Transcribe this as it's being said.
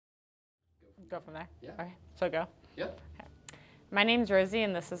Go from there? Yeah. Okay, so go. Yep. Okay. My name's Rosie,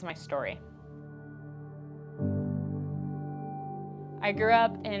 and this is my story. I grew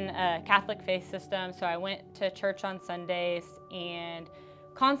up in a Catholic faith system, so I went to church on Sundays and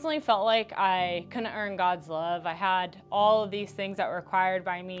constantly felt like I couldn't earn God's love. I had all of these things that were required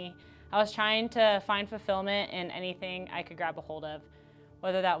by me. I was trying to find fulfillment in anything I could grab a hold of,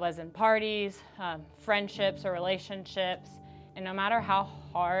 whether that was in parties, friendships, or relationships. And no matter how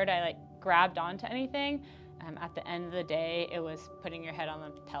hard I grabbed onto anything, at the end of the day, it was putting your head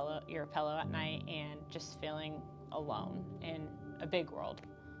on your pillow at night and just feeling alone in a big world.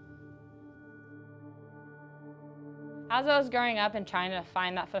 As I was growing up and trying to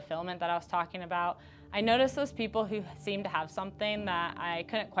find that fulfillment that I was talking about, I noticed those people who seemed to have something that I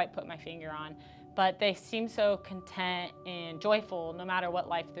couldn't quite put my finger on, but they seemed so content and joyful no matter what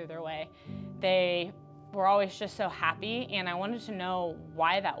life threw their way. They were always just so happy, and I wanted to know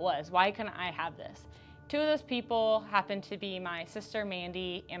why that was. Why couldn't I have this? Two of those people happened to be my sister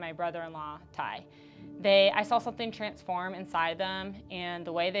Mandy and my brother-in-law Ty. I saw something transform inside them and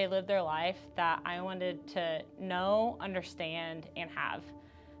the way they lived their life that I wanted to know, understand, and have.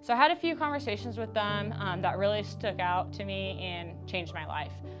 So I had a few conversations with them that really stuck out to me and changed my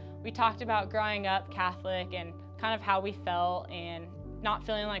life. We talked about growing up Catholic and kind of how we felt and not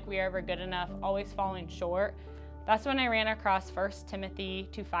feeling like we were ever good enough, always falling short. That's when I ran across 1 Timothy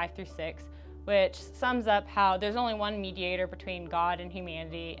 2:5-6, which sums up how there's only one mediator between God and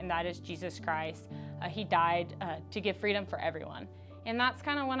humanity, and that is Jesus Christ. He died to give freedom for everyone. And that's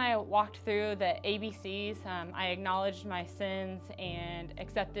kind of when I walked through the ABCs. I acknowledged my sins and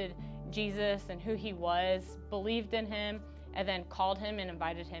accepted Jesus and who he was, believed in him, and then called him and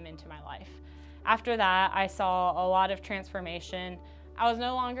invited him into my life. After that, I saw a lot of transformation. I was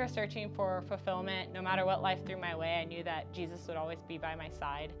no longer searching for fulfillment. No matter what life threw my way, I knew that Jesus would always be by my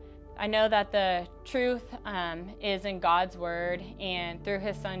side. I know that the truth is in God's word, and through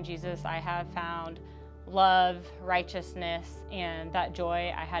his son Jesus, I have found love, righteousness, and that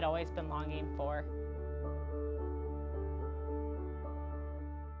joy I had always been longing for.